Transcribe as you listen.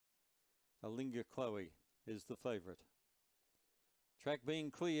Alinga Chloe is the favourite. Track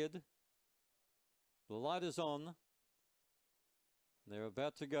being cleared. The light is on. They're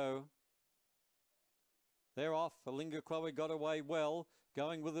about to go. They're off. Alinga Chloe got away well.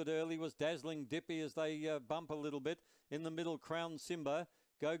 Going with it early was Dazzling Dippy as they bump a little bit. In the middle, Crown Simba.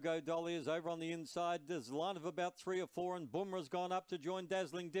 Go Dolly is over on the inside. There's a line of about 3 or 4, and Boomer's gone up to join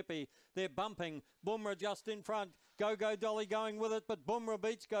Dazzling Dippy. They're bumping. Boomer just in front. Go Dolly going with it, but Boomer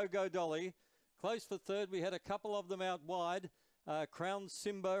beats Go Dolly. Close for third. We had a couple of them out wide. Crown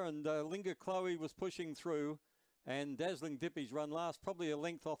Simba and Alinga Chloe was pushing through, and Dazzling Dippy's run last, probably a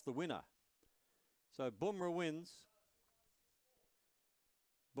length off the winner. So Boomer wins.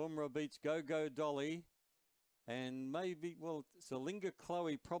 Boomer beats Go Dolly. And maybe, well, it's Alinga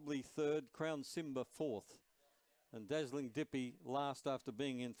Chloe probably third, Crown Simba fourth, and Dazzling Dippy last after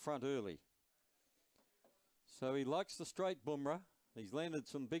being in front early. So he likes the straight, Boomer. He's landed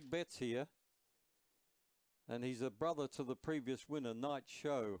some big bets here. And he's a brother to the previous winner, Night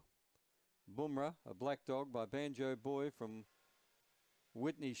Show. Boomer, a black dog by Banjo Boy from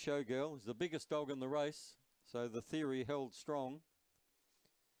Whitney Showgirl. He's the biggest dog in the race, so the theory held strong.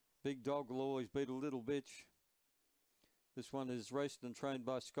 Big dog will always beat a little bitch. This one is raced and trained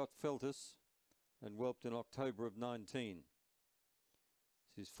by Scott Feltus and whelped in October of 19.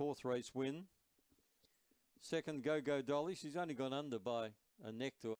 It's his fourth race win. Second, Go Dolly. She's only gone under by a neck to